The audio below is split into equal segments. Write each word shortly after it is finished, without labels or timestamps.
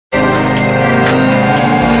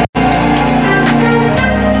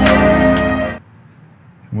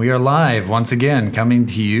We are live once again, coming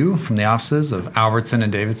to you from the offices of Albertson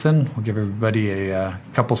and Davidson. We'll give everybody a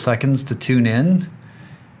couple seconds to tune in.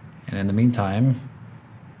 And in the meantime,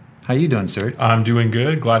 how you doing, Stuart? I'm doing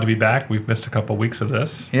good. Glad to be back. We've missed a couple weeks of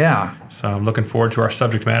this. Yeah. So I'm looking forward to our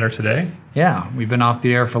subject matter today. Yeah, we've been off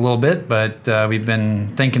the air for a little bit, but we've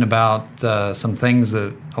been thinking about some things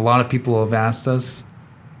that a lot of people have asked us,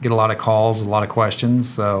 get a lot of calls, a lot of questions.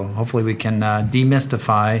 So hopefully we can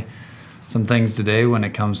demystify some things today when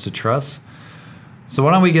it comes to trust. So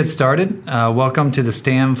why don't we get started? Welcome to the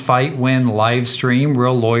Stand, Fight, Win live stream,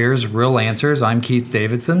 Real Lawyers, Real Answers. I'm Keith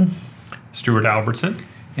Davidson. Stuart Albertson.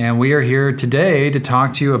 And we are here today to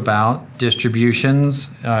talk to you about distributions,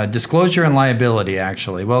 disclosure and liability,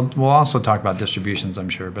 actually. Well, we'll also talk about distributions, I'm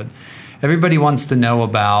sure, but everybody wants to know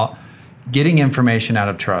about getting information out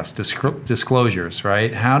of trust, disclosures,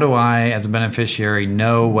 right? How do I, as a beneficiary,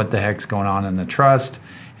 know what the heck's going on in the trust?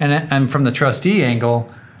 And from the trustee angle,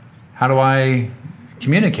 how do I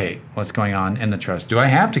communicate what's going on in the trust? Do I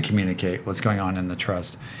have to communicate what's going on in the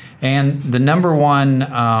trust? And the number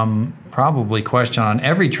one probably question on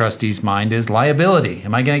every trustee's mind is liability.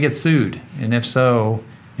 Am I going to get sued? And if so,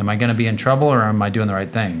 am I going to be in trouble or am I doing the right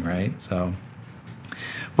thing, right? So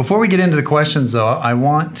before we get into the questions, though, I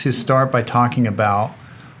want to start by talking about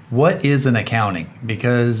what is an accounting?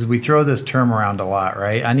 Because we throw this term around a lot,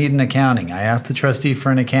 right? I need an accounting. I asked the trustee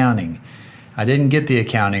for an accounting. I didn't get the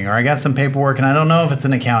accounting, or I got some paperwork and I don't know if it's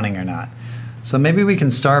an accounting or not. So maybe we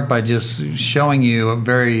can start by just showing you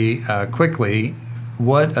very quickly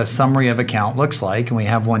what a summary of account looks like. And we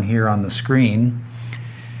have one here on the screen.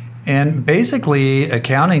 And basically,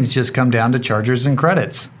 accountings just come down to charges and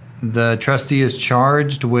credits. The trustee is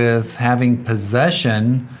charged with having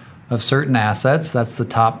possession of certain assets. That's the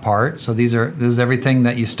top part. So this is everything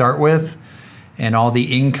that you start with and all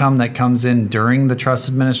the income that comes in during the trust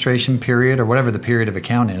administration period or whatever the period of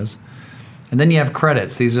account is. And then you have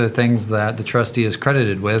credits. These are things that the trustee is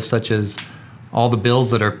credited with, such as all the bills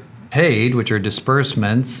that are paid, which are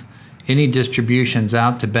disbursements, any distributions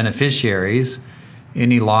out to beneficiaries,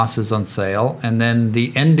 any losses on sale, and then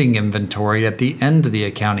the ending inventory at the end of the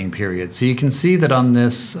accounting period. So you can see that on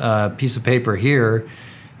this piece of paper here,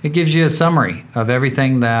 it gives you a summary of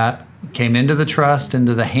everything that came into the trust,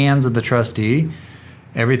 into the hands of the trustee,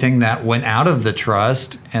 everything that went out of the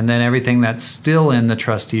trust, and then everything that's still in the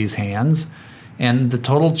trustee's hands. And the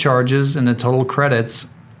total charges and the total credits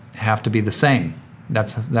have to be the same.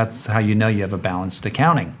 That's how you know you have a balanced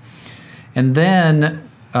accounting. And then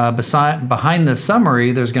behind the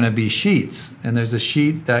summary, there's going to be sheets. And there's a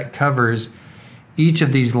sheet that covers each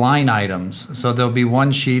of these line items. So there'll be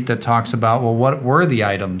one sheet that talks about, well, what were the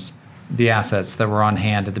items, the assets that were on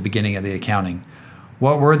hand at the beginning of the accounting?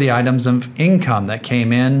 What were the items of income that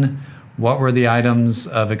came in? What were the items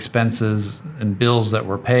of expenses and bills that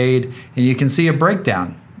were paid? And you can see a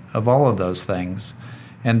breakdown of all of those things.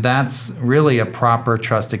 And that's really a proper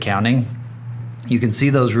trust accounting. You can see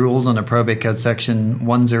those rules on the probate code section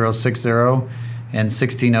 1060 and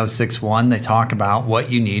 16061. They talk about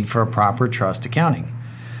what you need for a proper trust accounting.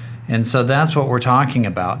 And so that's what we're talking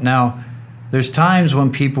about. Now, there's times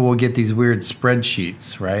when people will get these weird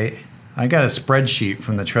spreadsheets, right? I got a spreadsheet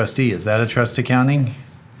from the trustee. Is that a trust accounting,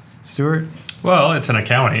 Stuart? Well, it's an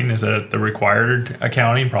accounting. Is it the required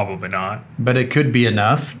accounting? Probably not. But it could be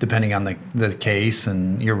enough, depending on the case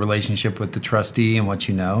and your relationship with the trustee and what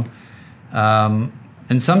you know. And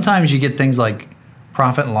sometimes you get things like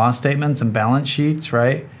profit and loss statements and balance sheets,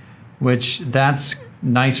 right? Which that's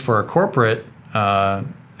nice for a corporate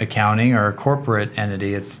accounting or a corporate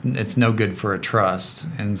entity. It's no good for a trust.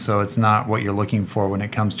 And so it's not what you're looking for when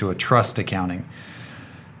it comes to a trust accounting.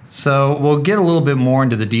 So we'll get a little bit more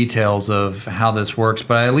into the details of how this works,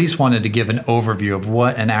 but I at least wanted to give an overview of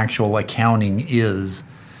what an actual accounting is.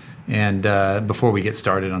 And before we get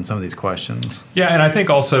started on some of these questions. Yeah, and I think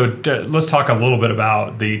also, let's talk a little bit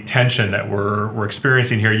about the tension that we're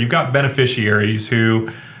experiencing here. You've got beneficiaries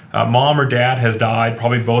who mom or dad has died,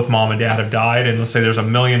 probably both mom and dad have died, and let's say there's $1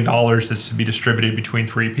 million that's to be distributed between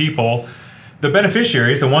 3 people. The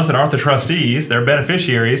beneficiaries, the ones that aren't the trustees, they're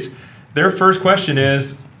beneficiaries, their first question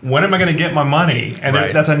is, when am I going to get my money? And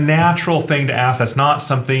right. That's a natural thing to ask. That's not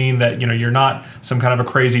something that, you're not some kind of a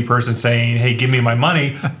crazy person saying, hey, give me my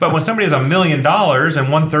money. But when somebody has $1 million and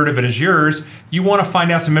 1/3 of it is yours, you want to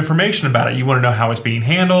find out some information about it. You want to know how it's being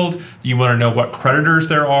handled. You want to know what creditors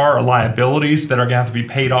there are or liabilities that are going to have to be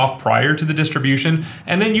paid off prior to the distribution.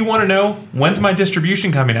 And then you want to know, when's my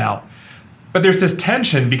distribution coming out? But there's this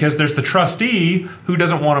tension because there's the trustee who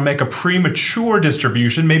doesn't want to make a premature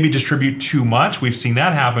distribution, maybe distribute too much. We've seen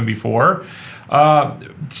that happen before.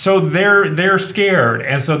 So they're scared,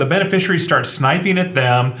 and so the beneficiaries start sniping at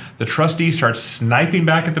them. The trustee starts sniping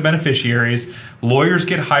back at the beneficiaries. Lawyers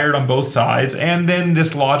get hired on both sides, and then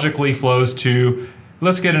this logically flows to,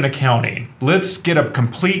 let's get an accounting. Let's get a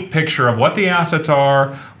complete picture of what the assets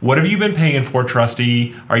are. What have you been paying for,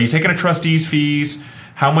 trustee? Are you taking a trustee's fees?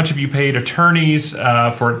 How much have you paid attorneys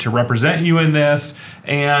to represent you in this?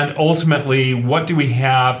 And ultimately, what do we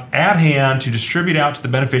have at hand to distribute out to the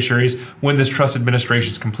beneficiaries when this trust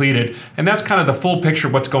administration is completed? And that's kind of the full picture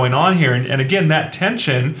of what's going on here. And again, that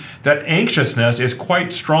tension, that anxiousness is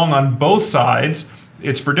quite strong on both sides.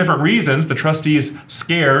 It's for different reasons. The trustee is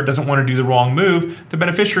scared, doesn't want to do the wrong move. The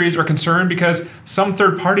beneficiaries are concerned because some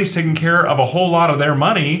third party is taking care of a whole lot of their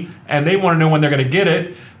money and they want to know when they're going to get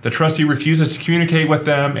it. The trustee refuses to communicate with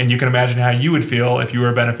them, and you can imagine how you would feel if you were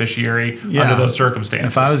a beneficiary under those circumstances.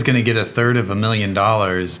 If I was going to get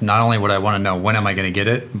 $350,000, not only would I want to know when am I going to get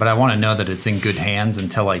it, but I want to know that it's in good hands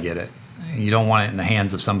until I get it. You don't want it in the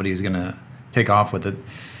hands of somebody who's going to take off with it.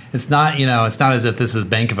 It's not, it's not as if this is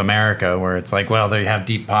Bank of America where it's like, well, they have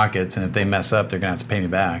deep pockets, and if they mess up, they're going to have to pay me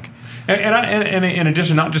back. And in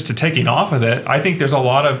addition, not just to taking off with it, I think there's a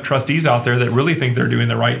lot of trustees out there that really think they're doing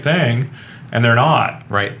the right thing, and they're not.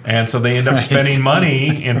 Right. And so they end up spending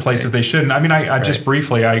money in places they shouldn't. I mean, I just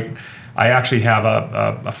briefly, I actually have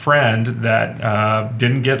a friend that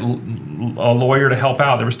didn't get a lawyer to help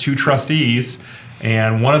out. There was 2 trustees,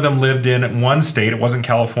 and one of them lived in one state. It wasn't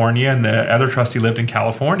California, and the other trustee lived in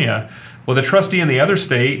California. Well, the trustee in the other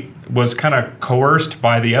state was kind of coerced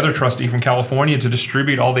by the other trustee from California to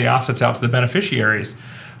distribute all the assets out to the beneficiaries.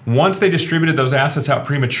 Once they distributed those assets out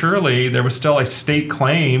prematurely, there was still a state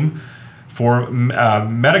claim for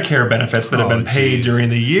Medicare benefits that have been paid during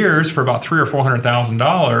the years for about $300,000 or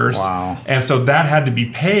 $400,000. Wow! And so that had to be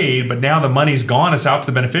paid, but now the money's gone. It's out to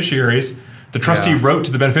the beneficiaries. The trustee wrote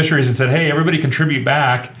to the beneficiaries and said, "Hey, everybody contribute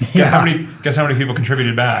back." Guess how many people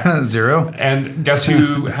contributed back? 0. And guess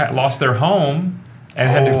who lost their home and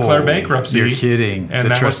had to declare bankruptcy? You're kidding. And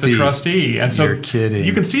that was the trustee. And so you're kidding.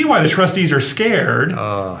 You can see why the trustees are scared.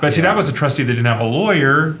 But see, that was a trustee that didn't have a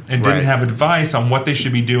lawyer and didn't have advice on what they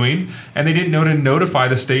should be doing, and they didn't know to notify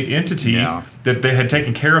the state entity that they had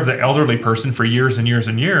taken care of the elderly person for years and years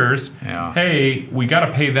and years. Yeah. Hey, we got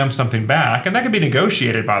to pay them something back, and that can be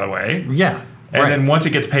negotiated, by the way. Yeah. And then once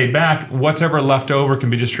it gets paid back, whatever left over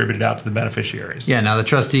can be distributed out to the beneficiaries. Yeah, now the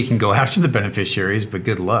trustee can go after the beneficiaries, but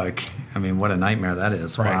good luck. I mean, what a nightmare that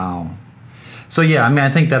is. Right. Wow. So, yeah, I mean, I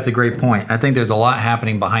think that's a great point. I think there's a lot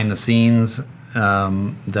happening behind the scenes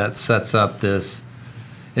that sets up this.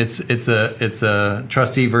 It's a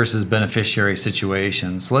trustee versus beneficiary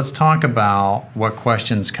situation. So let's talk about what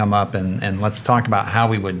questions come up, and let's talk about how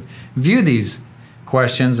we would view these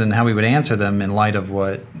questions and how we would answer them in light of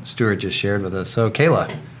what Stuart just shared with us. So, Kayla,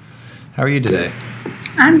 how are you today?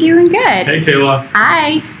 I'm doing good. Hey, Kayla.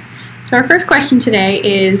 Hi. So our first question today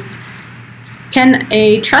is, can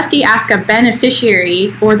a trustee ask a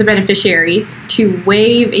beneficiary or the beneficiaries to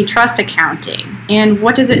waive a trust accounting? And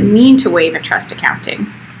what does it mean to waive a trust accounting?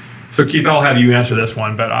 So, Keith, I'll have you answer this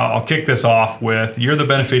one, but I'll kick this off with, you're the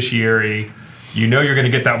beneficiary. You know you're going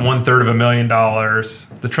to get that $1/3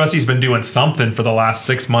 the trustee's been doing something for the last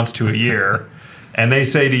 6 months to a year. And they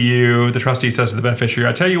say to you, the trustee says to the beneficiary,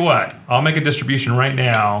 I tell you what, I'll make a distribution right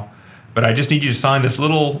now, but I just need you to sign this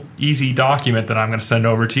little easy document that I'm going to send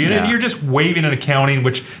over to you. Yeah. And you're just waiving an accounting,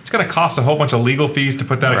 which it's going to cost a whole bunch of legal fees to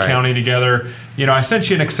put that accounting together. I sent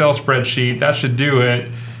you an Excel spreadsheet. That should do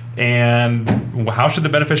it. And how should the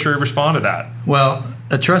beneficiary respond to that? Well,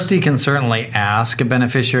 a trustee can certainly ask a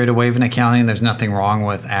beneficiary to waive an accounting. There's nothing wrong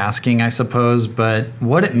with asking, I suppose. But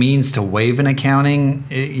what it means to waive an accounting,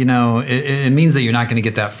 it means that you're not going to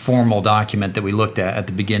get that formal document that we looked at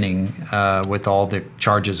the beginning with all the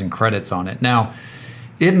charges and credits on it. Now,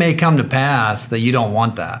 it may come to pass that you don't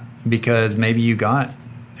want that because maybe you got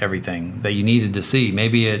everything that you needed to see.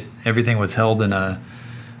 Maybe everything was held in a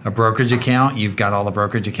brokerage account. You've got all the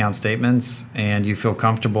brokerage account statements and you feel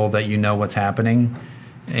comfortable that you know what's happening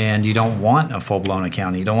and you don't want a full-blown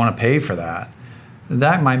accounting. You don't want to pay for that.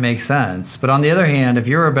 That might make sense. But on the other hand, if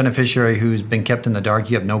you're a beneficiary who's been kept in the dark,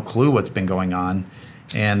 you have no clue what's been going on,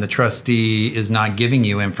 and the trustee is not giving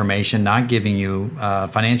you information, not giving you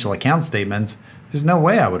financial account statements, there's no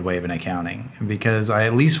way I would waive an accounting because I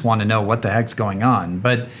at least want to know what the heck's going on.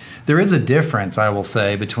 But there is a difference, I will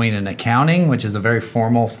say, between an accounting, which is a very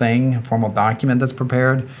formal thing, a formal document that's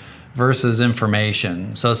prepared, versus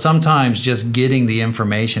information. So sometimes just getting the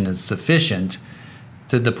information is sufficient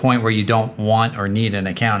to the point where you don't want or need an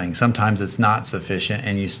accounting. Sometimes it's not sufficient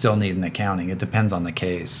and you still need an accounting. It depends on the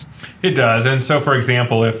case. It does. And so, for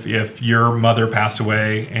example, if your mother passed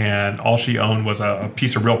away and all she owned was a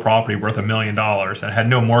piece of real property worth $1 million and had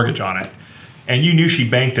no mortgage on it, and you knew she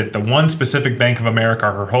banked at the one specific Bank of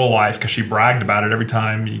America her whole life because she bragged about it every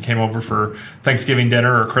time you came over for Thanksgiving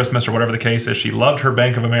dinner or Christmas or whatever the case is, she loved her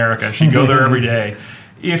Bank of America. She'd go there every day.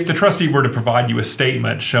 If the trustee were to provide you a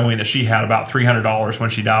statement showing that she had about $300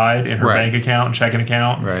 when she died in her bank account and checking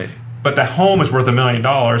account, but the home is worth $1 million,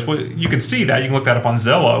 well, you can see that. You can look that up on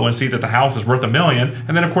Zillow and see that the house is worth $1 million.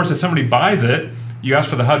 And then, of course, if somebody buys it, you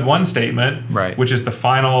ask for the HUD-1 statement, which is the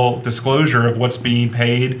final disclosure of what's being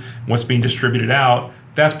paid, what's being distributed out.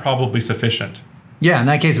 That's probably sufficient. Yeah, in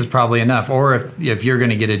that case, it's probably enough. Or if you're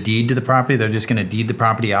going to get a deed to the property, they're just going to deed the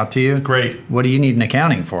property out to you. Great. What do you need an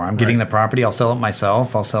accounting for? I'm getting the property. I'll sell it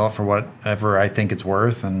myself. I'll sell it for whatever I think it's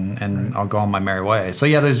worth, and I'll go on my merry way. So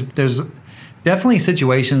yeah, there's definitely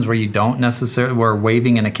situations where you don't necessarily, where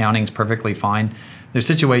waiving an accounting is perfectly fine. There's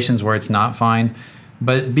situations where it's not fine,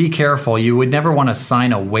 but be careful. You would never want to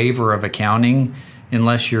sign a waiver of accounting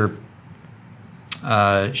unless you're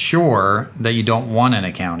sure that you don't want an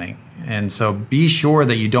accounting. And so be sure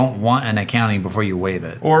that you don't want an accounting before you waive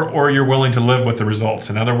it. Or you're willing to live with the results.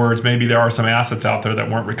 In other words, maybe there are some assets out there that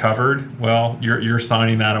weren't recovered. Well, you're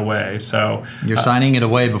signing that away. So you're signing it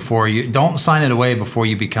away before you don't sign it away before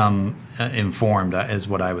you become informed, is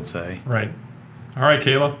what I would say. Right. All right,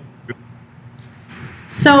 Kayla.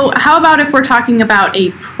 So how about if we're talking about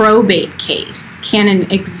a probate case? Can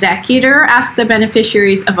an executor ask the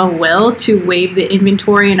beneficiaries of a will to waive the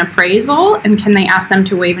inventory and appraisal? And can they ask them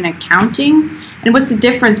to waive an accounting? And what's the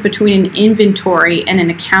difference between an inventory and an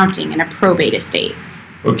accounting in a probate estate?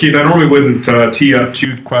 Well, Keith, I normally wouldn't tee up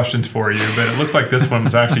 2 questions for you, but it looks like this one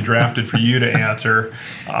was actually drafted for you to answer.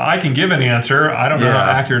 I can give an answer. I don't know how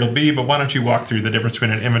accurate it'll be, but why don't you walk through the difference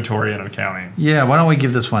between an inventory and an accounting? Yeah, why don't we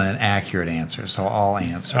give this one an accurate answer? So I'll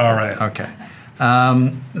answer. All right. Okay.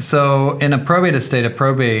 So in a probate estate, a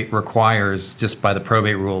probate requires, just by the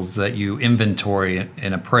probate rules, that you inventory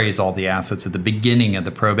and appraise all the assets at the beginning of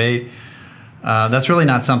the probate. That's really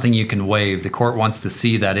not something you can waive. The court wants to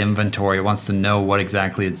see that inventory, wants to know what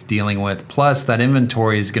exactly it's dealing with. Plus, that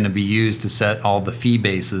inventory is going to be used to set all the fee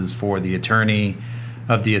bases for the attorney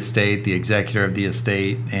of the estate, the executor of the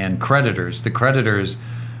estate, and creditors. The creditors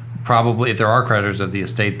probably, if there are creditors of the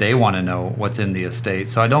estate, they want to know what's in the estate.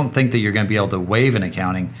 So I don't think that you're going to be able to waive an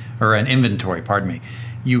accounting, or an inventory, pardon me.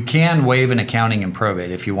 You can waive an accounting in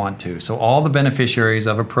probate if you want to. So all the beneficiaries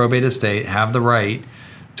of a probate estate have the right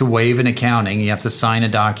to waive an accounting. You have to sign a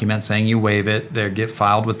document saying you waive it. They get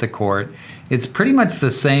filed with the court. It's pretty much the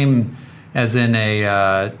same as in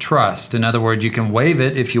a trust. In other words, you can waive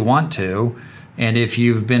it if you want to, and if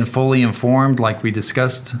you've been fully informed, like we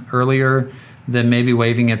discussed earlier, then maybe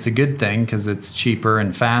waiving it's a good thing because it's cheaper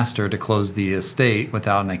and faster to close the estate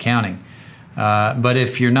without an accounting. But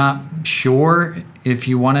if you're not sure if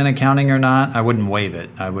you want an accounting or not, I wouldn't waive it.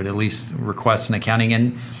 I would at least request an accounting.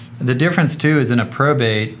 And the difference, too, is in a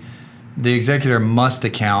probate, the executor must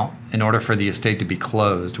account in order for the estate to be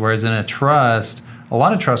closed. Whereas in a trust, a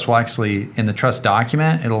lot of trusts will actually, in the trust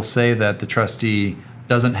document, it'll say that the trustee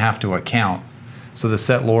doesn't have to account. So the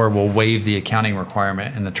settlor will waive the accounting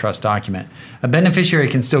requirement in the trust document. A beneficiary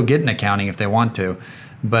can still get an accounting if they want to,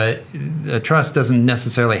 but a trust doesn't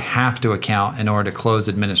necessarily have to account in order to close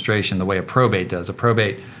administration the way a probate does. A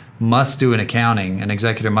probate must do an accounting, an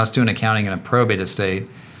executor must do an accounting in a probate estate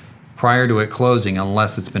prior to it closing,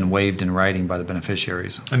 unless it's been waived in writing by the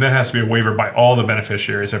beneficiaries. And that has to be a waiver by all the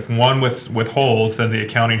beneficiaries. If one withholds, then the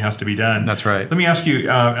accounting has to be done. That's right. Let me ask you,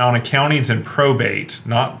 on accountings in probate,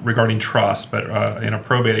 not regarding trust, but in a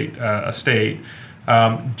probate estate,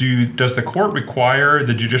 does the court require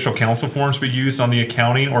the judicial counsel forms to be used on the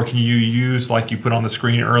accounting, or can you use, like you put on the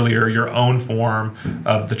screen earlier, your own form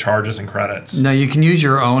of the charges and credits? No, you can use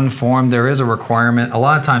your own form. There is a requirement. A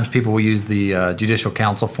lot of times people will use the judicial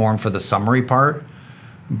counsel form for the summary part,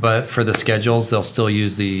 but for the schedules, they'll still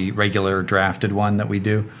use the regular drafted one that we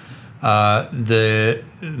do. The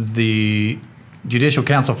judicial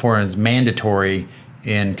counsel form is mandatory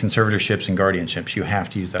in conservatorships and guardianships. You have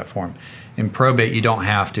to use that form. In probate, you don't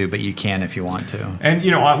have to, but you can if you want to. And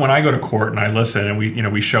when I go to court and I listen, and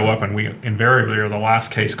we show up, and we invariably are the last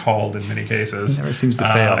case called in many cases. It never seems to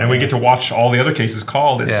fail. And we get to watch all the other cases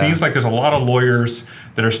called. It seems like there's a lot of lawyers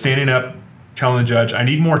that are standing up telling the judge, I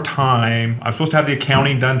need more time. I'm supposed to have the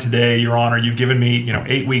accounting done today, Your Honor. You've given me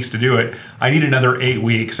 8 weeks to do it. I need another 8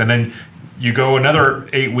 weeks. And then you go another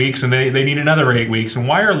 8 weeks, and they need another 8 weeks. And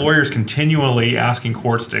why are lawyers continually asking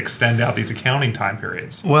courts to extend out these accounting time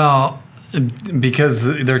periods? Well,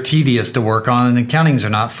 Because they're tedious to work on, and accountings are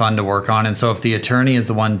not fun to work on. And so if the attorney is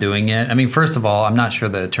the one doing it, I mean, first of all, I'm not sure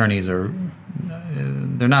the attorneys are,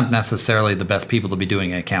 they're not necessarily the best people to be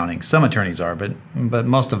doing accounting. Some attorneys are, but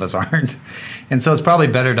most of us aren't. And so it's probably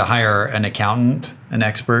better to hire an accountant, an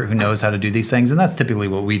expert who knows how to do these things. And that's typically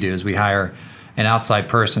what we do, is we hire an outside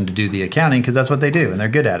person to do the accounting, because that's what they do and they're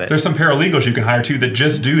good at it. There's some paralegals you can hire too that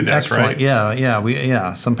just do this, excellent. right?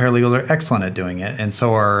 Yeah. Some paralegals are excellent at doing it, and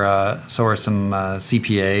so are some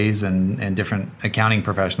CPAs and different accounting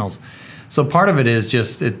professionals. So part of it is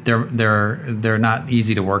just they're not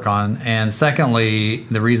easy to work on, and secondly,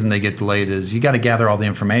 the reason they get delayed is you got to gather all the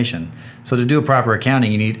information. So to do a proper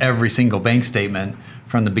accounting, you need every single bank statement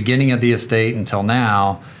from the beginning of the estate until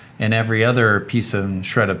now, and every other piece of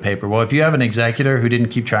shred of paper. Well, if you have an executor who didn't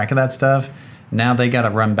keep track of that stuff, now they got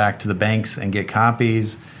to run back to the banks and get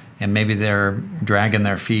copies, and maybe they're dragging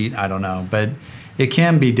their feet. I don't know. But it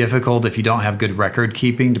can be difficult if you don't have good record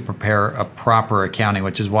keeping to prepare a proper accounting,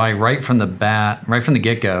 which is why right from the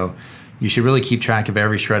get-go, you should really keep track of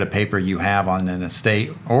every shred of paper you have on an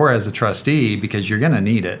estate or as a trustee, because you're going to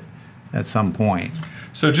need it at some point.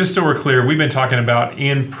 So just so we're clear, we've been talking about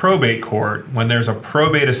in probate court, when there's a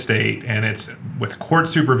probate estate and it's with court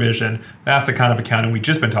supervision, that's the kind of accounting we've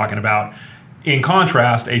just been talking about. In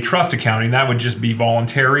contrast, a trust accounting, that would just be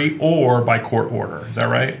voluntary or by court order. Is that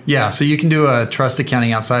right? Yeah, so you can do a trust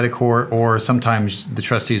accounting outside of court, or sometimes the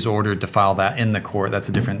trustee is ordered to file that in the court. That's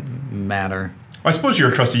a different matter. I suppose you're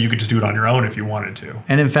a trustee, you could just do it on your own if you wanted to.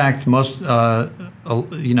 And in fact,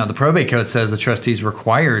 the probate code says the trustee is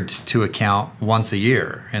required to account once a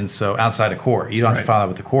year. And so outside of court, you don't have to file it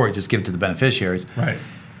with the court, just give it to the beneficiaries. Right.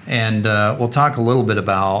 And we'll talk a little bit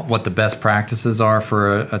about what the best practices are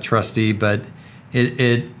for a trustee, but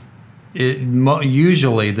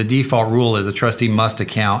usually the default rule is a trustee must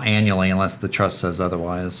account annually unless the trust says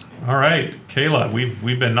otherwise. All right, Kayla,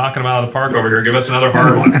 we've been knocking them out of the park over here. Give us another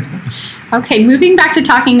hard one. Okay, moving back to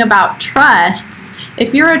talking about trusts.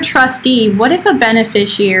 If you're a trustee, what if a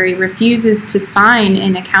beneficiary refuses to sign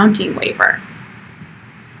an accounting waiver?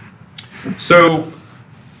 So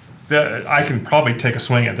I can probably take a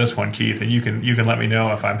swing at this one, Keith, and you can let me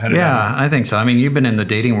know if I'm headed. Yeah, I think so. I mean, you've been in the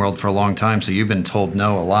dating world for a long time, so you've been told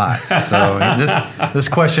no a lot. So this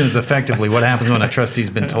question is effectively what happens when a trustee's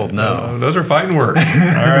been told no. Those are fighting words.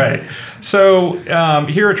 All right. So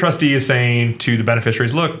here a trustee is saying to the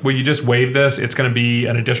beneficiaries, look, will you just waive this? It's going to be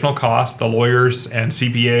an additional cost. The lawyers and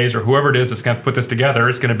CPAs or whoever it is that's going to put this together,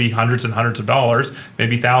 it's going to be hundreds and hundreds of dollars,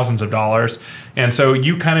 maybe thousands of dollars. And so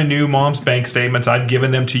you kind of knew Mom's bank statements. I've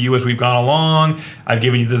given them to you as we've gone along. I've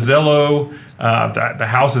given you the Zillow. The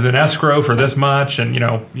house is in escrow for this much. And,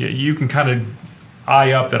 you can kind of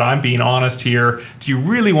eye up that I'm being honest here. Do you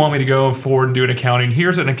really want me to go forward and do an accounting?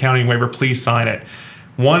 Here's an accounting waiver. Please sign it.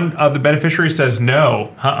 One of the beneficiaries says,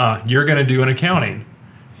 no, you're going to do an accounting.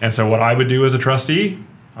 And so what I would do as a trustee,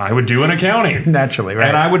 I would do an accounting. Naturally, right.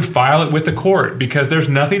 And I would file it with the court, because there's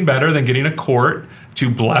nothing better than getting a court to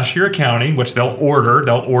bless your accounting, which they'll order.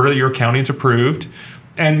 They'll order that your accounting's approved.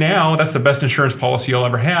 And now that's the best insurance policy you'll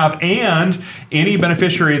ever have. And any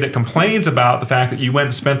beneficiary that complains about the fact that you went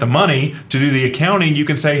and spent the money to do the accounting, you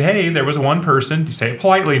can say, hey, there was one person, you say it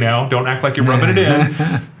politely now, don't act like you're rubbing it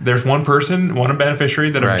in. There's one beneficiary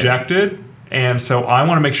that objected. And so I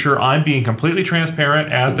want to make sure I'm being completely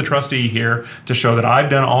transparent as the trustee here to show that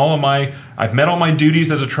I've met all my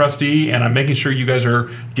duties as a trustee, and I'm making sure you guys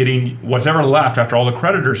are getting what's ever left after all the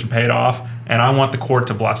creditors are paid off, and I want the court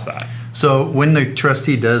to bless that. So when the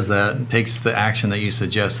trustee does that, takes the action that you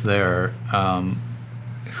suggest there,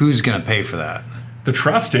 who's going to pay for that? The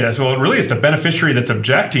trust is. Well, really it's the beneficiary that's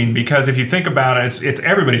objecting, because if you think about it, it's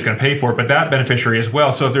everybody's going to pay for it, but that beneficiary as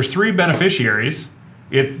well. So if there's 3 beneficiaries,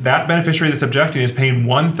 that beneficiary that's objecting is paying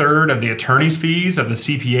 1/3 of the attorney's fees, of the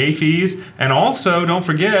CPA fees, and also don't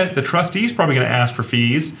forget the trustee's probably going to ask for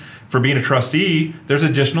fees for being a trustee. There's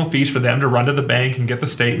additional fees for them to run to the bank and get the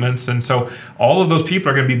statements, and so all of those people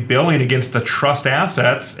are going to be billing against the trust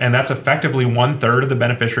assets, and that's effectively 1/3 of the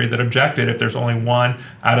beneficiary that objected if there's only 1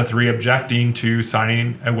 out of 3 objecting to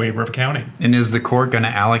signing a waiver of accounting. And is the court going to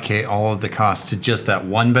allocate all of the costs to just that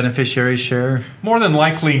one beneficiary's share? More than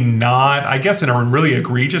likely not. I guess in a really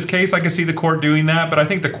egregious case, I can see the court doing that, but I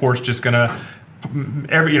think the court's just going to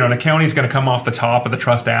an accounting is going to come off the top of the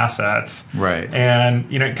trust assets. Right.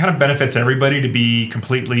 And, it kind of benefits everybody to be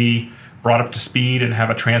completely brought up to speed and have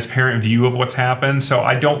a transparent view of what's happened. So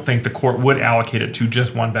I don't think the court would allocate it to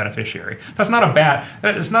just one beneficiary. It's not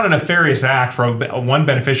a nefarious act for one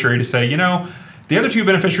beneficiary to say, the other 2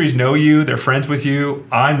 beneficiaries know you, they're friends with you,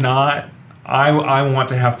 I'm not. I want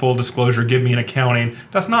to have full disclosure. Give me an accounting.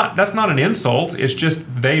 That's not an insult. It's just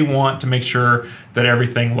they want to make sure that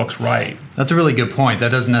everything looks right. That's a really good point.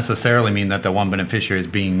 That doesn't necessarily mean that the one beneficiary is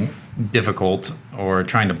being difficult or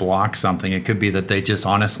trying to block something. It could be that they just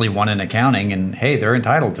honestly want an accounting, and hey, they're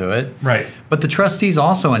entitled to it. Right. But the trustee's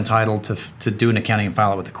also entitled to do an accounting and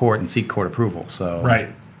file it with the court and seek court approval. So right.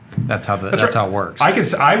 That's how how it works.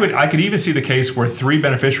 I could even see the case where 3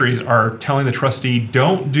 beneficiaries are telling the trustee,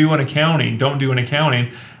 don't do an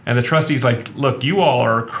accounting, and the trustee's like, look, you all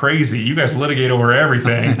are crazy. You guys litigate over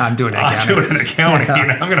everything. I'm doing an accounting.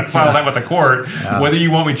 Yeah. I'm going to file that with the court, whether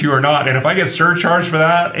you want me to or not. And if I get surcharged for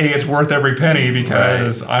that, hey, it's worth every penny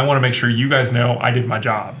because I want to make sure you guys know I did my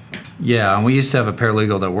job. Yeah, and we used to have a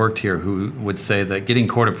paralegal that worked here who would say that getting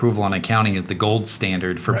court approval on accounting is the gold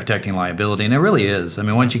standard for protecting liability, and it really is. I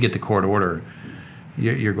mean, once you get the court order,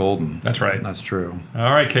 you're golden. That's right. That's true.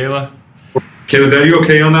 All right, Kayla. Kayla, are you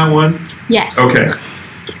okay on that one? Yes. Okay.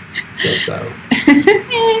 So.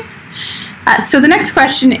 So the next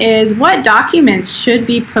question is, what documents should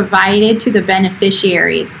be provided to the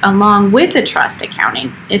beneficiaries along with the trust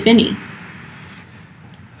accounting, if any?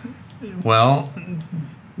 Well,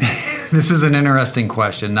 this is an interesting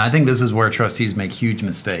question. I think this is where trustees make huge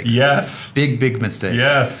mistakes. Yes. Big mistakes.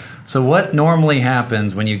 Yes. So what normally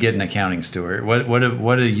happens when you get an accounting steward? What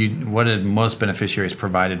are most beneficiaries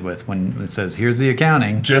provided with when it says, here's the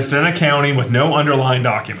accounting? Just an accounting with no underlying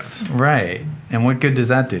documents. Right. And what good does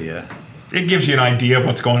that do you? It gives you an idea of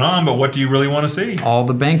what's going on, but what do you really want to see? All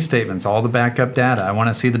the bank statements, all the backup data. I want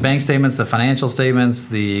to see the bank statements, the financial statements,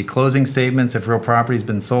 the closing statements, if real property's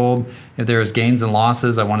been sold, if there's gains and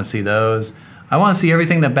losses, I want to see those. I want to see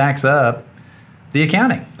everything that backs up the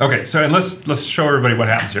accounting. Okay, so and let's show everybody what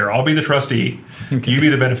happens here. I'll be the trustee, you be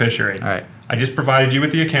the beneficiary. All right. I just provided you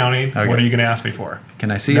with the accounting. Okay. What are you going to ask me for?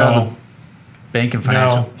 Can I see all the bank and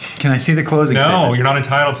financial? No. Can I see the closing statement? No, you're not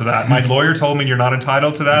entitled to that. My lawyer told me you're not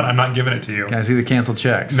entitled to that. I'm not giving it to you. Can I see the canceled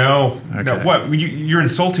checks? No. Okay. No. What? You're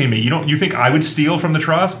insulting me. You think I would steal from the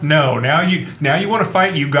trust? No. Now you want to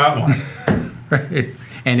fight? You got one. Right.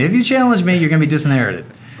 And if you challenge me, you're going to be disinherited.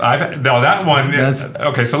 That one.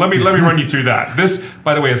 Okay, so let me run you through that. This,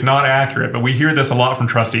 by the way, is not accurate, but we hear this a lot from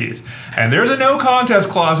trustees. And there's a no contest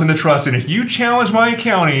clause in the trust, and if you challenge my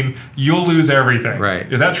accounting, you'll lose everything.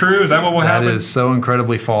 Right. Is that true? Is that what will happen? That is so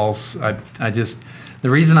incredibly false. The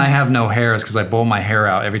reason I have no hair is because I bowl my hair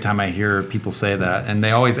out every time I hear people say that, and they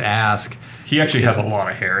always ask. He actually has a lot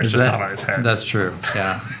of hair. It's just not on his head. That's true.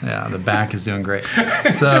 Yeah. The back is doing great.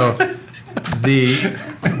 So.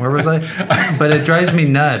 Where was I? But it drives me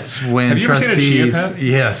nuts when Have you trustees. Ever seen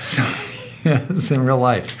a chia pet? Yes, in real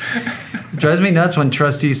life. It drives me nuts when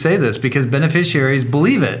trustees say this because beneficiaries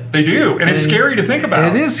believe it. They do, and it's scary to think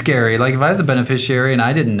about. It is scary. Like if I was a beneficiary and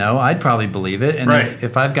I didn't know, I'd probably believe it. And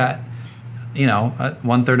if I've got,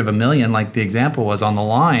 1/3 of a million, like the example was on the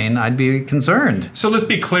line, I'd be concerned. So let's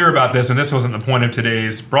be clear about this, and this wasn't the point of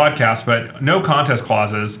today's broadcast, but no contest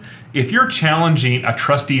clauses. If you're challenging a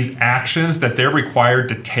trustee's actions that they're required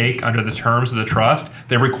to take under the terms of the trust,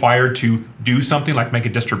 they're required to do something like make a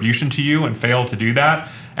distribution to you and fail to do that,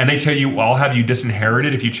 and they tell you, well, I'll have you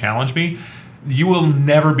disinherited if you challenge me, you will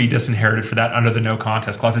never be disinherited for that under the no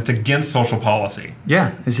contest clause. It's against social policy.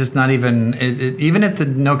 Yeah, it's just not even, even if the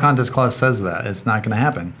no contest clause says that, it's not going to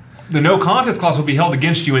happen. The no contest clause will be held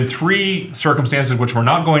against you in 3 circumstances, which we're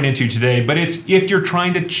not going into today, but it's if you're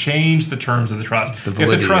trying to change the terms of the trust. If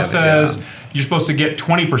the trust says you're supposed to get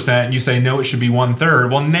 20% and you say, no, it should be 1/3,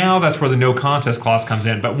 well, now that's where the no contest clause comes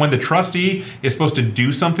in. But when the trustee is supposed to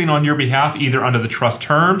do something on your behalf, either under the trust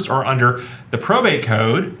terms or under the probate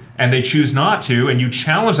code, and they choose not to, and you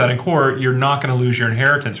challenge that in court, you're not going to lose your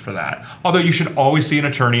inheritance for that. Although you should always see an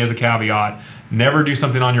attorney as a caveat. Never do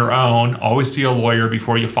something on your own. Always see a lawyer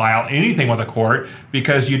before you file anything with a court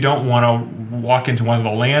because you don't want to walk into one of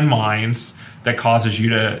the landmines that causes you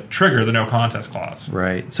to trigger the no contest clause.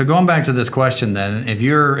 Right. So going back to this question then, if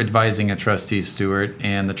you're advising a trustee steward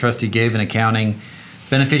and the trustee gave an accounting,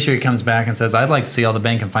 beneficiary comes back and says, I'd like to see all the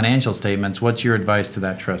bank and financial statements, what's your advice to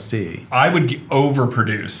that trustee? I would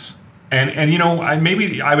overproduce. And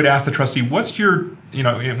maybe I would ask the trustee, what's your,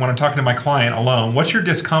 when I'm talking to my client alone, what's your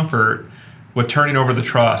discomfort with turning over the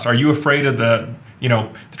trust? Are you afraid of the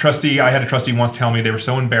trustee? I had a trustee once tell me they were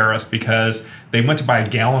so embarrassed because they went to buy a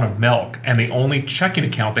gallon of milk and the only checking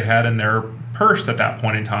account they had in their purse at that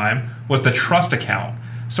point in time was the trust account.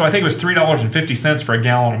 So I think it was $3.50 for a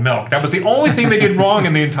gallon of milk. That was the only thing they did wrong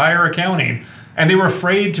in the entire accounting. And they were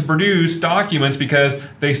afraid to produce documents because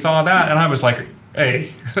they saw that. And I was like,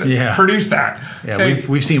 hey, Yeah. produce that. Yeah, Okay.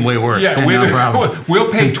 we've seen way worse. Yeah, and no problem. we'll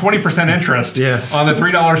pay 20% interest Yes. on the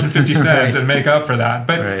 $3.50 Right. and make up for that.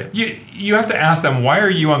 But Right. you have to ask them, why are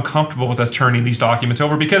you uncomfortable with us turning these documents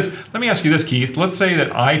over? Because let me ask you this, Keith. Let's say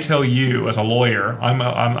that I tell you as a lawyer,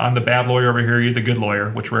 I'm the bad lawyer over here, you're the good lawyer,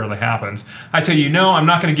 which rarely happens. I tell you, no, I'm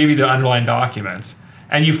not going to give you the underlying documents.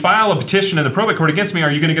 And you file a petition in the probate court against me,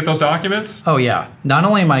 are you going to get those documents? Oh, yeah. Not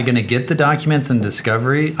only am I going to get the documents in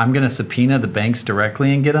discovery, I'm going to subpoena the banks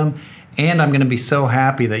directly and get them. And I'm going to be so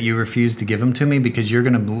happy that you refuse to give them to me because you're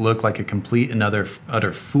going to look like a complete and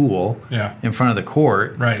utter fool in front of the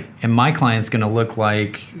court. Right. And my client's going to look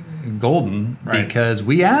like golden Right. because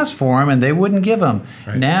we asked for them and they wouldn't give them.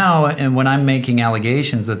 Right. Now, and when I'm making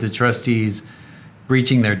allegations that the trustees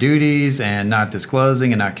breaching their duties and not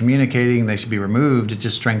disclosing and not communicating, they should be removed, it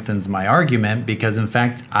just strengthens my argument because, in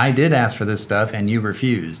fact, I did ask for this stuff and you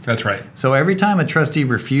refused. That's right. So every time a trustee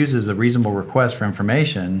refuses a reasonable request for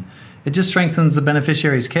information, it just strengthens the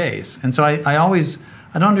beneficiary's case. And so I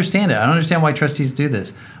don't understand it. I don't understand why trustees do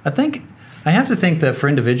this. I have to think that for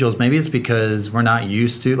individuals, maybe it's because we're not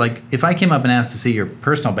used to, like, if I came up and asked to see your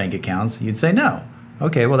personal bank accounts, you'd say no.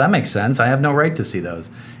 Okay, well, that makes sense. I have no right to see those.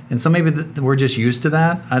 And so maybe we're just used to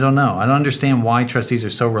that. I don't know. I don't understand why trustees are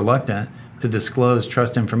so reluctant to disclose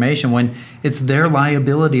trust information when it's their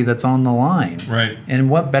liability that's on the line. Right. And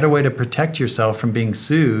what better way to protect yourself from being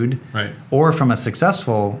sued Right. or from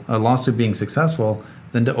a lawsuit being successful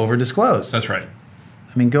than to over-disclose? That's right.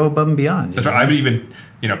 I mean, go above and beyond. That's right. I would even,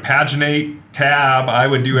 paginate, tab. I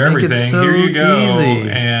would do Make it everything. so Here you go, easy.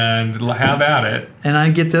 and have at it. And I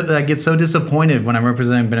get so disappointed when I'm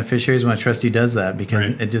representing beneficiaries when a trustee does that because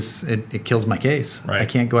Right. it kills my case. Right. I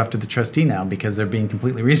can't go after the trustee now because they're being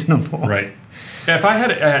completely reasonable. Right. Yeah, if I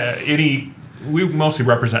had we mostly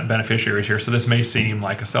represent beneficiaries here, so this may seem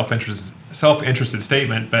like a self-interested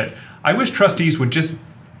statement, but I wish trustees would just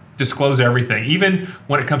disclose everything, even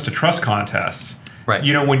when it comes to trust contests. Right.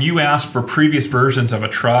 When you ask for previous versions of a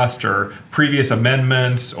trust or previous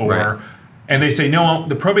amendments Right. and they say, no,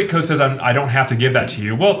 the probate code says I don't have to give that to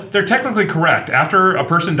you. Well, they're technically correct. After a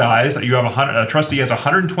person dies, you have a trustee has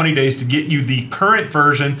 120 days to get you the current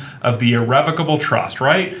version of the irrevocable trust,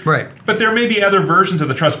 right? Right. But there may be other versions of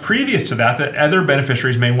the trust previous to that other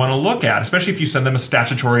beneficiaries may want to look at, especially if you send them a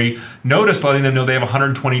statutory notice letting them know they have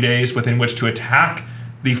 120 days within which to attack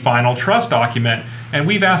the final trust document. And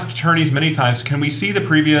we've asked attorneys many times, can we see the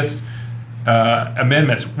previous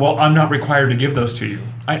amendments? Well, I'm not required to give those to you.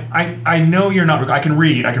 I know you're not. I can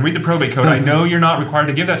read the probate code. I know you're not required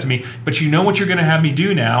to give that to me. But you know what you're going to have me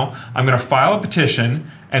do now? I'm going to file a petition,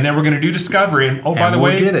 and then we're going to do discovery. And by the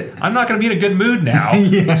way, get it. I'm not going to be in a good mood now.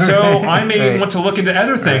 Yeah, so right, I may right. want to look into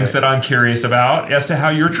other things that I'm curious about as to how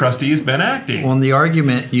your trustee has been acting. Well, and the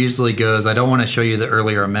argument usually goes, I don't want to show you the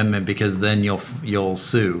earlier amendment because then you'll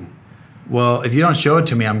sue. Well, if you don't show it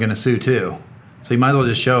to me, I'm going to sue too. So you might as well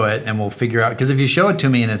just show it and we'll figure out. Because if you show it to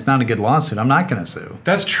me and it's not a good lawsuit, I'm not going to sue.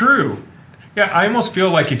 That's true. Yeah, I almost feel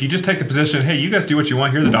like if you just take the position, hey, you guys do what you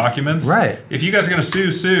want, here are the documents. Right. If you guys are going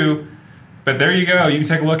to sue. But there you go. You can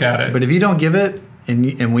take a look at it. But if you don't give it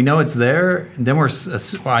and we know it's there, then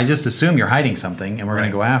I just assume you're hiding something and we're going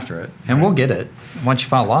to go after it. And we'll get it. Once you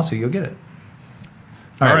file a lawsuit, you'll get it.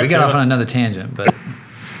 All right, we got off on another tangent, but...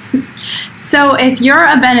 So if you're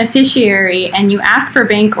a beneficiary and you ask for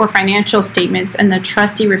bank or financial statements and the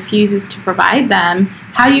trustee refuses to provide them,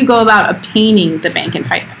 how do you go about obtaining the bank and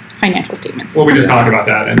financial statements? Well, we just talked about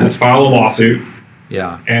that, and that's file a lawsuit.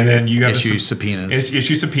 Yeah. And then you have issue subpoenas.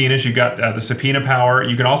 Issue subpoenas. You've got the subpoena power.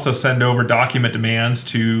 You can also send over document demands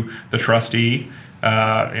to the trustee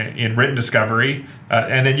in written discovery.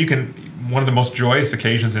 And then you can... One of the most joyous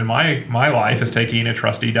occasions in my life is taking a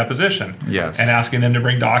trustee deposition. Yes. And asking them to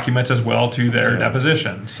bring documents as well to their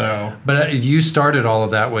deposition. So, but you started all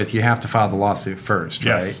of that with you have to file the lawsuit first,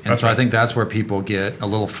 right? Yes, And so I think that's where people get a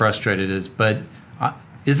little frustrated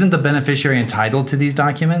isn't the beneficiary entitled to these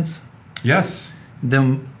documents? yes.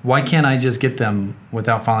 Then why can't I just get them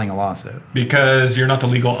without filing a lawsuit? Because you're not the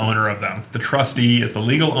legal owner of them. The trustee is the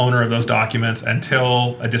legal owner of those documents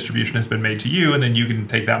until a distribution has been made to you, and then you can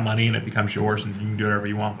take that money and it becomes yours and you can do whatever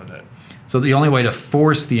you want with it. So the only way to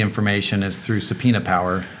force the information is through subpoena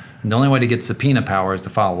power. And the only way to get subpoena power is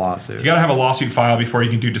to file a lawsuit. You got to have a lawsuit filed before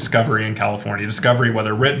you can do discovery in California. Discovery,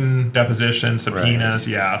 whether written, deposition, subpoenas,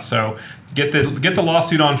 yeah. So get the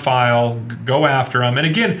lawsuit on file, go after them. And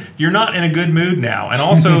again, you're not in a good mood now. And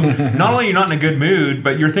also, not only you're not in a good mood,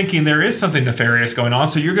 but you're thinking there is something nefarious going on.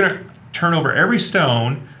 So you're going to turn over every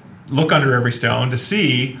stone, look under every stone to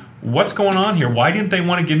see what's going on here? Why didn't they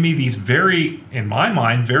want to give me these in my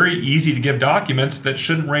mind, very easy to give documents that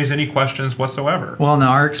shouldn't raise any questions whatsoever? Well, in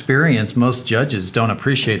our experience, most judges don't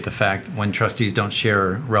appreciate the fact when trustees don't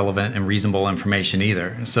share relevant and reasonable information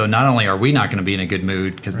either. So not only are we not going to be in a good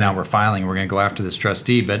mood because now we're filing, we're going to go after this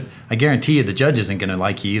trustee, but I guarantee you the judge isn't going to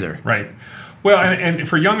like you either. Right. Well, and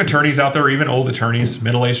for young attorneys out there, or even old attorneys,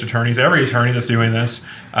 middle-aged attorneys, every attorney that's doing this,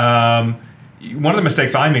 one of the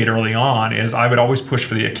mistakes I made early on is I would always push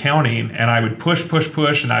for the accounting, and I would push,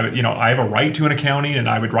 and I would, I have a right to an accounting, and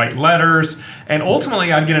I would write letters, and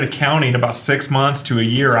ultimately I'd get an accounting about 6 months to a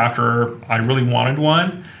year after I really wanted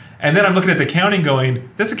one. And then I'm looking at the accounting going,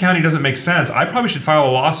 this accounting doesn't make sense. I probably should file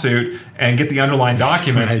a lawsuit and get the underlying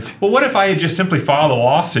documents. Right. Well, what if I had just simply filed a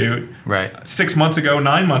lawsuit 6 months ago,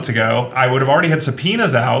 9 months ago? I would have already had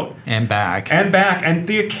subpoenas out. And back. And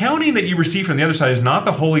the accounting that you receive from the other side is not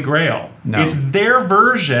the Holy Grail. No. It's their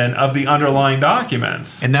version of the underlying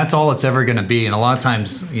documents. And that's all it's ever going to be. And a lot of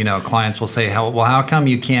times, clients will say, how come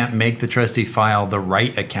you can't make the trustee file the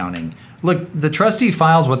right accounting? Look, the trustee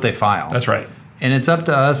files what they file. That's right. And it's up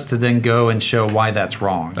to us to then go and show why that's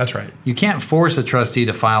wrong. That's right. You can't force a trustee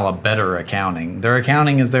to file a better accounting. Their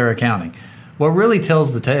accounting is their accounting. What really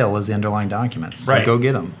tells the tale is the underlying documents. So go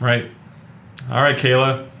get them. Right. All right,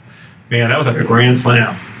 Kayla. Man, that was like a grand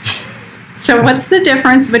slam. So what's the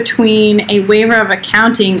difference between a waiver of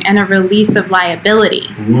accounting and a release of liability?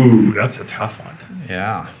 Ooh, that's a tough one.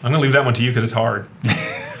 Yeah. I'm going to leave that one to you because it's hard.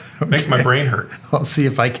 It makes my brain hurt. I'll see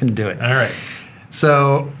if I can do it. All right.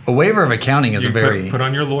 So a waiver of accounting is put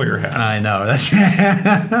on your lawyer hat. I know. That's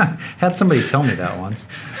had somebody tell me that once.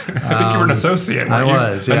 I think you were an associate. I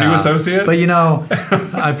was, a new associate. But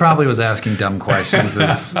I probably was asking dumb questions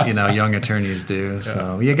as young attorneys do.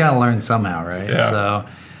 So you got to learn somehow, right? Yeah.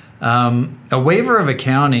 So a waiver of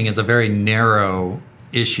accounting is a very narrow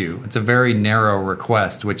issue. It's a very narrow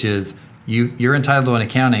request, which is you're entitled to an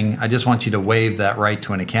accounting. I just want you to waive that right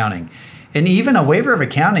to an accounting. And even a waiver of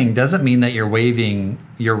accounting doesn't mean that you're waiving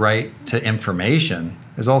your right to information.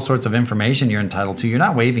 There's all sorts of information you're entitled to. You're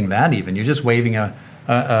not waiving that even. You're just waiving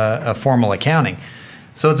a formal accounting.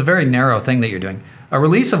 So it's a very narrow thing that you're doing. A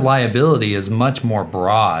release of liability is much more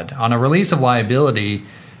broad. On a release of liability,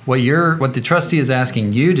 what the trustee is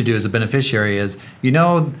asking you to do as a beneficiary is,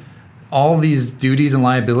 all these duties and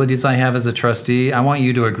liabilities I have as a trustee, I want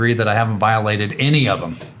you to agree that I haven't violated any of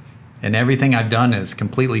them. And everything I've done is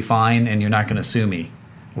completely fine, and you're not going to sue me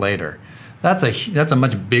later. That's a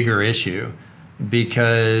much bigger issue,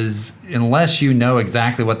 because unless you know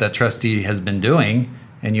exactly what that trustee has been doing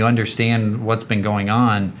and you understand what's been going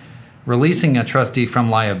on, releasing a trustee from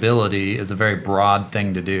liability is a very broad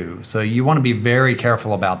thing to do. So you want to be very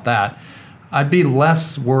careful about that. I'd be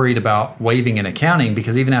less worried about waiving an accounting,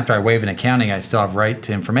 because even after I waive an accounting, I still have right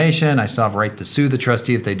to information. I still have right to sue the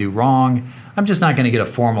trustee if they do wrong. I'm just not going to get a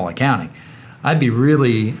formal accounting. I'd be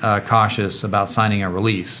really cautious about signing a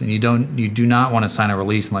release, and you do not want to sign a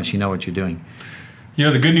release unless you know what you're doing.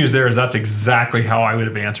 The good news there is that's exactly how I would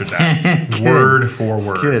have answered that. Word for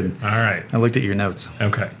word. Good. All right. I looked at your notes.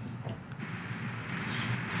 Okay.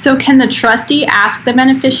 So can the trustee ask the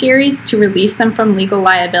beneficiaries to release them from legal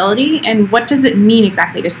liability? And what does it mean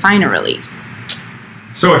exactly to sign a release?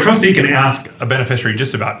 So a trustee can ask a beneficiary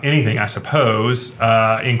just about anything, I suppose,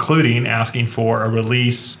 including asking for a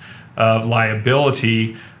release of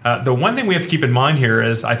liability. The one thing we have to keep in mind here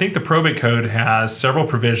is I think the probate code has several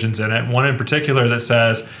provisions in it. One in particular that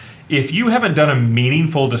says, if you haven't done a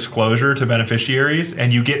meaningful disclosure to beneficiaries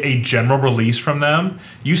and you get a general release from them,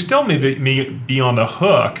 you still may be on the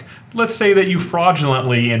hook. Let's say that you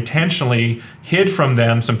fraudulently, intentionally hid from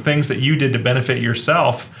them some things that you did to benefit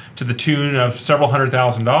yourself to the tune of several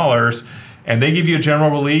 $100,000, and they give you a general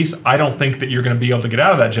release. I don't think that you're going to be able to get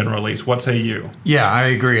out of that general release. What say you? Yeah, I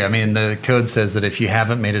agree. I mean, the code says that if you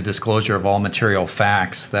haven't made a disclosure of all material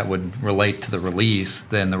facts that would relate to the release,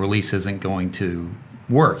 then the release isn't going to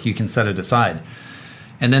work. You can set it aside.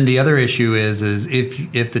 And then the other issue is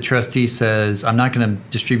if the trustee says, I'm not going to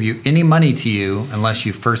distribute any money to you unless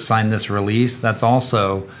you first sign this release, that's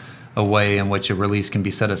also a way in which a release can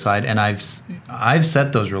be set aside. And I've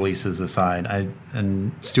set those releases aside.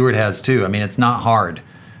 And Stuart has too. I mean, it's not hard.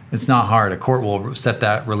 It's not hard. A court will set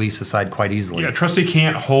that release aside quite easily. Yeah, a trustee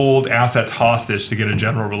can't hold assets hostage to get a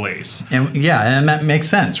general release. And that makes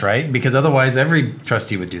sense, right? Because otherwise every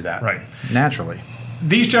trustee would do that. Right. Naturally.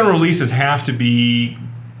 These general releases have to be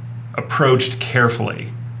approached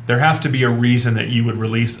carefully. There has to be a reason that you would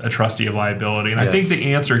release a trustee of liability. And Yes. I think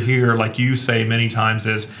the answer here, like you say many times,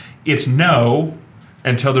 is it's no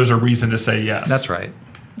until there's a reason to say yes. That's right.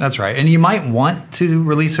 That's right. And you might want to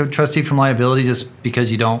release a trustee from liability just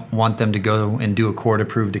because you don't want them to go and do a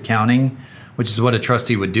court-approved accounting, which is what a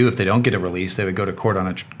trustee would do if they don't get a release. They would go to court on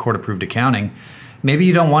a court-approved accounting. Maybe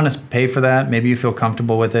you don't want to pay for that. Maybe you feel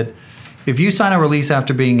comfortable with it. If you sign a release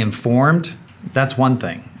after being informed, that's one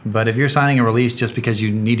thing. But if you're signing a release just because you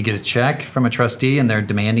need to get a check from a trustee and they're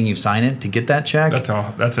demanding you sign it to get that check, That's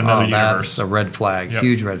another universe. That's a red flag, Yep.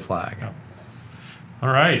 huge red flag. Yep. All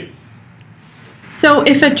right. So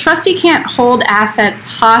if a trustee can't hold assets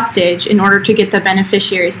hostage in order to get the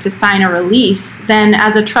beneficiaries to sign a release, then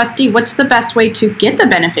as a trustee, what's the best way to get the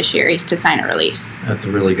beneficiaries to sign a release? That's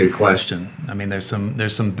a really good question. I mean, there's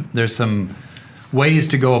some ways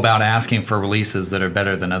to go about asking for releases that are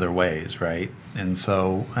better than other ways, right? And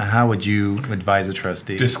so how would you advise a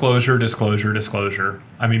trustee? Disclosure, disclosure, disclosure.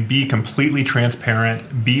 I mean, be completely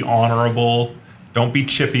transparent, be honorable, don't be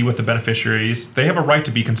chippy with the beneficiaries. They have a right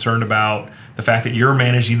to be concerned about the fact that you're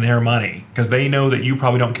managing their money because they know that you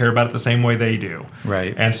probably don't care about it the same way they do.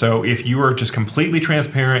 Right. And so if you are just completely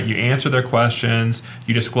transparent, you answer their questions,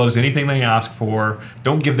 you disclose anything they ask for,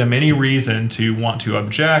 don't give them any reason to want to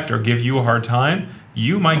object or give you a hard time,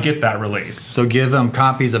 you might get that release. So give them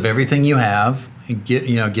copies of everything you have. Give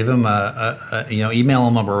them email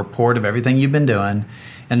them a report of everything you've been doing.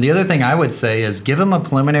 And the other thing I would say is give them a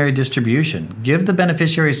preliminary distribution. Give the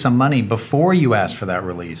beneficiaries some money before you ask for that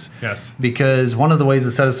release. Yes. Because one of the ways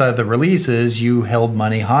to set aside the release is you held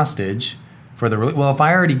money hostage for the release. Well, if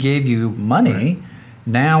I already gave you money, right,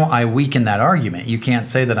 now I weaken that argument. You can't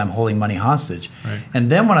say that I'm holding money hostage. Right. And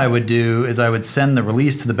then what I would do is I would send the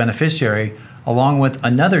release to the beneficiary along with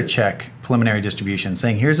another check preliminary distribution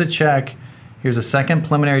saying, here's a check, here's a second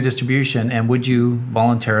preliminary distribution, and would you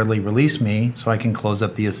voluntarily release me so I can close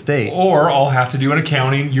up the estate? Or I'll have to do an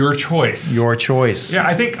accounting, your choice. Your choice. Yeah,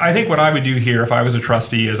 I think what I would do here if I was a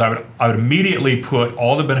trustee is I would immediately put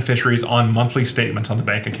all the beneficiaries on monthly statements on the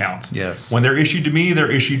bank accounts. Yes. When they're issued to me,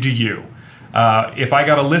 they're issued to you. If I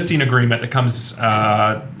got a listing agreement that comes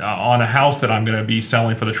on a house that I'm going to be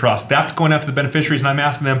selling for the trust, that's going out to the beneficiaries, and I'm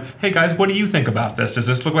asking them, hey guys, what do you think about this? Does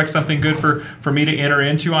this look like something good for me to enter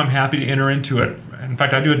into? I'm happy to enter into it. In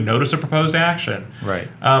fact, I do a notice of proposed action. Right.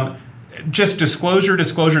 Just disclosure,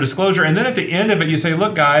 disclosure, disclosure. And then at the end of it, you say,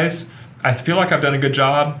 look guys, I feel like I've done a good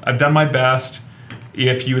job. I've done my best.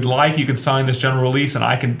 If you would like, you can sign this general release and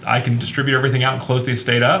I can distribute everything out and close the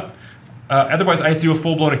estate up. Otherwise, I have to do a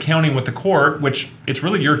full-blown accounting with the court, which it's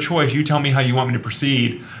really your choice. You tell me how you want me to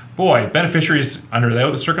proceed. Boy, beneficiaries under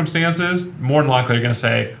those circumstances, more than likely are going to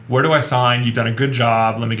say, where do I sign? You've done a good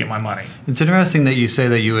job. Let me get my money. It's interesting that you say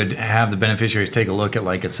that you would have the beneficiaries take a look at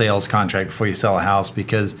like a sales contract before you sell a house,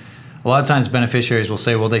 because a lot of times beneficiaries will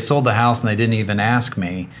say, well, they sold the house and they didn't even ask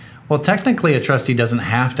me. Well, technically, a trustee doesn't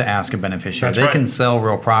have to ask a beneficiary. That's they right. can sell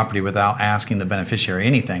real property without asking the beneficiary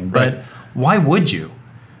anything. But Right. why would you?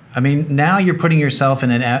 I mean, now you're putting yourself in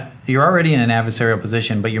you're already in an adversarial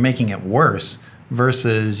position, but you're making it worse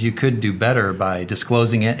versus you could do better by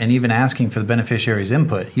disclosing it and even asking for the beneficiary's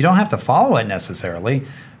input. You don't have to follow it necessarily,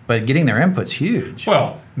 but getting their input's huge.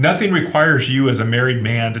 Well, nothing requires you as a married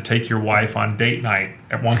man to take your wife on date night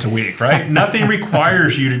at once a week, right? Nothing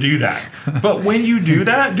requires you to do that. But when you do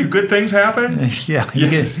that, do good things happen? Yeah,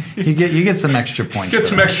 Yes. you get some extra points. Get for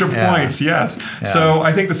some that. extra Yeah. points, yes. Yeah. So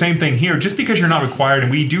I think the same thing here. Just because you're not required,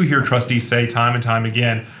 and we do hear trustees say time and time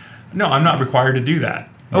again, no, I'm not required to do that.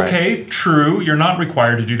 Right. Okay, true, you're not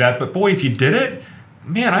required to do that, but boy, if you did it,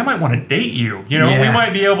 man, I might want to date you. You know, we Yeah.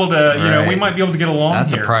 might be able to, we Right. might be able to get along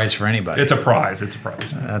That's here. a prize for anybody. It's a prize. It's a prize.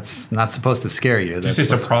 That's not supposed to scare you. Did you say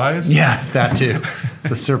surprise? Yeah, that too. It's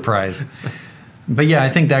a surprise. But yeah, I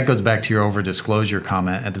think that goes back to your over-disclosure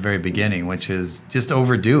comment at the very beginning, which is just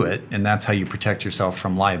overdo it, and that's how you protect yourself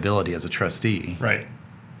from liability as a trustee. Right.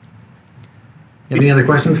 You have any other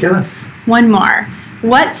questions, Kayla? One more.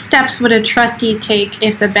 What steps would a trustee take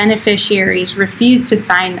if the beneficiaries refuse to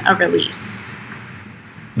sign a release?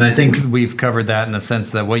 And I think we've covered that in the sense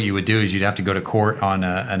that what you would do is you'd have to go to court on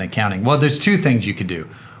an accounting. Well, there's two things you could do,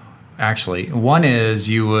 actually. One is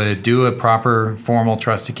you would do a proper formal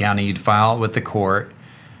trust accounting. You'd file it with the court.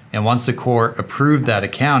 And once the court approved that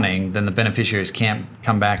accounting, then the beneficiaries can't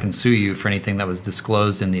come back and sue you for anything that was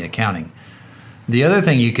disclosed in the accounting. The other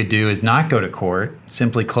thing you could do is not go to court,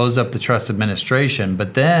 simply close up the trust administration,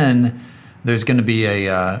 but then there's going to be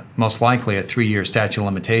most likely a 3-year statute of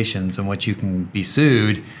limitations in which you can be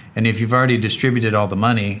sued. And if you've already distributed all the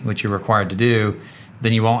money, which you're required to do,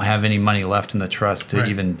 then you won't have any money left in the trust to Right.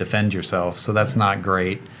 even defend yourself. So that's not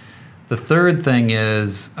great. The third thing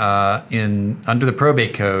is under the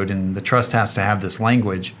probate code, and the trust has to have this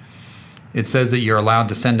language, it says that you're allowed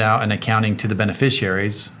to send out an accounting to the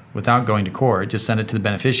beneficiaries without going to court. Just send it to the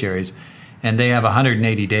beneficiaries, and they have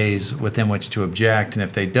 180 days within which to object. And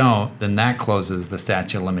if they don't, then that closes the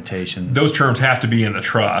statute of limitations. Those terms have to be in the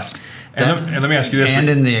trust. And let me ask you this. And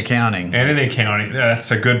in the accounting. And in the accounting.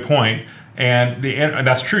 That's a good point. And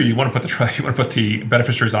that's true. You want to put the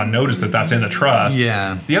beneficiaries on notice that that's in the trust.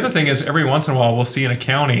 Yeah. The other thing is, every once in a while we'll see an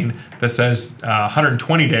accounting that says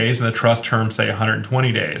 120 days, and the trust terms say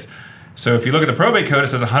 120 days. So if you look at the probate code, it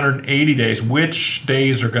says 180 days. Which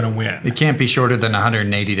days are going to win? It can't be shorter than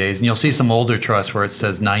 180 days. And you'll see some older trusts where it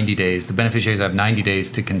says 90 days. The beneficiaries have 90 days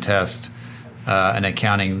to contest an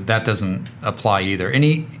accounting. That doesn't apply either.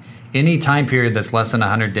 Any time period that's less than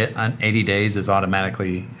 180 days is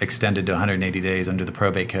automatically extended to 180 days under the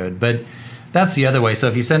probate code. But that's the other way. So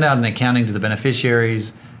if you send out an accounting to the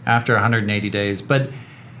beneficiaries after 180 days, but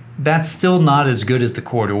that's still not as good as the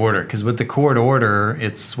court order, because with the court order,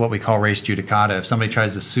 it's what we call res judicata. If somebody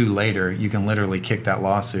tries to sue later, you can literally kick that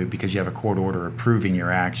lawsuit because you have a court order approving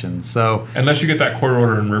your actions. So unless you get that court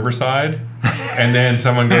order in Riverside, and then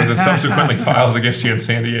someone goes and subsequently files against you in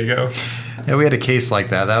San Diego. Yeah, we had a case like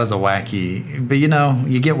that. That was a wacky, but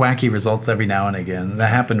you get wacky results every now and again. That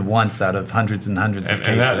happened once out of hundreds and hundreds of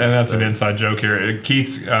cases. And that's an inside joke here.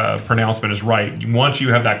 Keith's pronouncement is right. Once you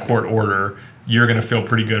have that court order, you're going to feel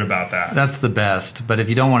pretty good about that. That's the best. But if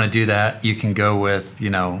you don't want to do that, you can go with,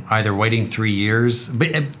 either waiting 3 years.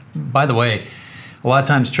 But by the way, a lot of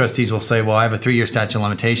times trustees will say, well, I have a 3-year statute of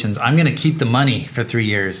limitations. I'm going to keep the money for 3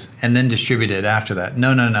 years and then distribute it after that.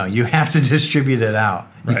 No. You have to distribute it out.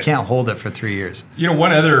 You can't hold it for 3 years.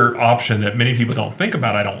 One other option that many people don't think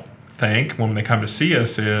about, I don't think, when they come to see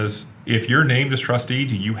us is, if you're named as trustee,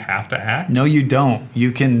 do you have to act? No, you don't.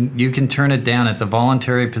 You can turn it down. It's a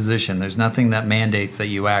voluntary position. There's nothing that mandates that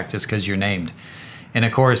you act just because you're named. And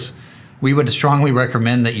of course, we would strongly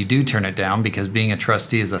recommend that you do turn it down, because being a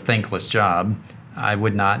trustee is a thankless job. I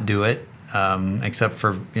would not do it, except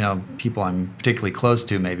for people I'm particularly close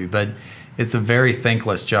to maybe. But it's a very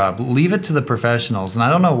thankless job. Leave it to the professionals. And I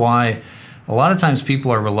don't know why. A lot of times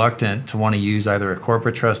people are reluctant to want to use either a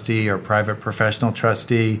corporate trustee or private professional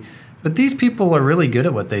trustee. But these people are really good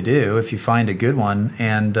at what they do if you find a good one,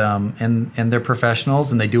 and they're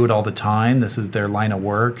professionals and they do it all the time. This is their line of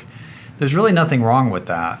work. There's really nothing wrong with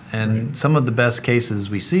that. And some of the best cases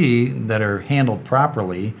we see that are handled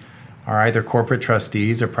properly are either corporate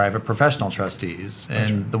trustees or private professional trustees.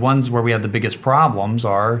 And the ones where we have the biggest problems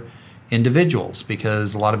are individuals,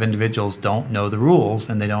 because a lot of individuals don't know the rules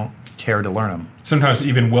and they don't care to learn them. Sometimes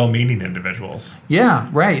even well-meaning individuals. Yeah,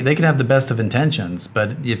 right. They can have the best of intentions,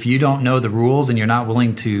 but if you don't know the rules and you're not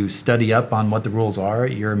willing to study up on what the rules are,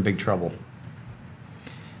 you're in big trouble.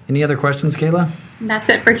 Any other questions, Kayla? That's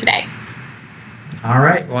it for today. All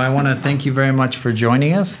right. Well, I want to thank you very much for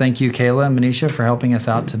joining us. Thank you, Kayla and Manisha, for helping us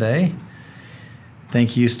out today.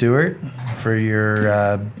 Thank you, Stuart, for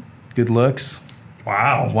your good looks.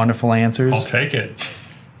 Wow. Wonderful answers. I'll take it.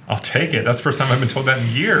 That's the first time I've been told that in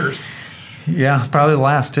years. Yeah, probably the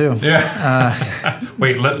last too. Yeah.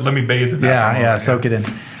 Wait, let me bathe in that. Yeah, soak it in.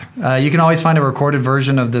 You can always find a recorded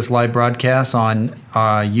version of this live broadcast on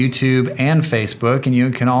YouTube and Facebook, and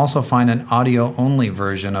you can also find an audio-only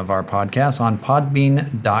version of our podcast on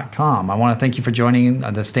podbean.com. I want to thank you for joining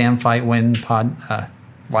the Stand, Fight, Win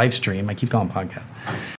live stream. I keep calling it podcast.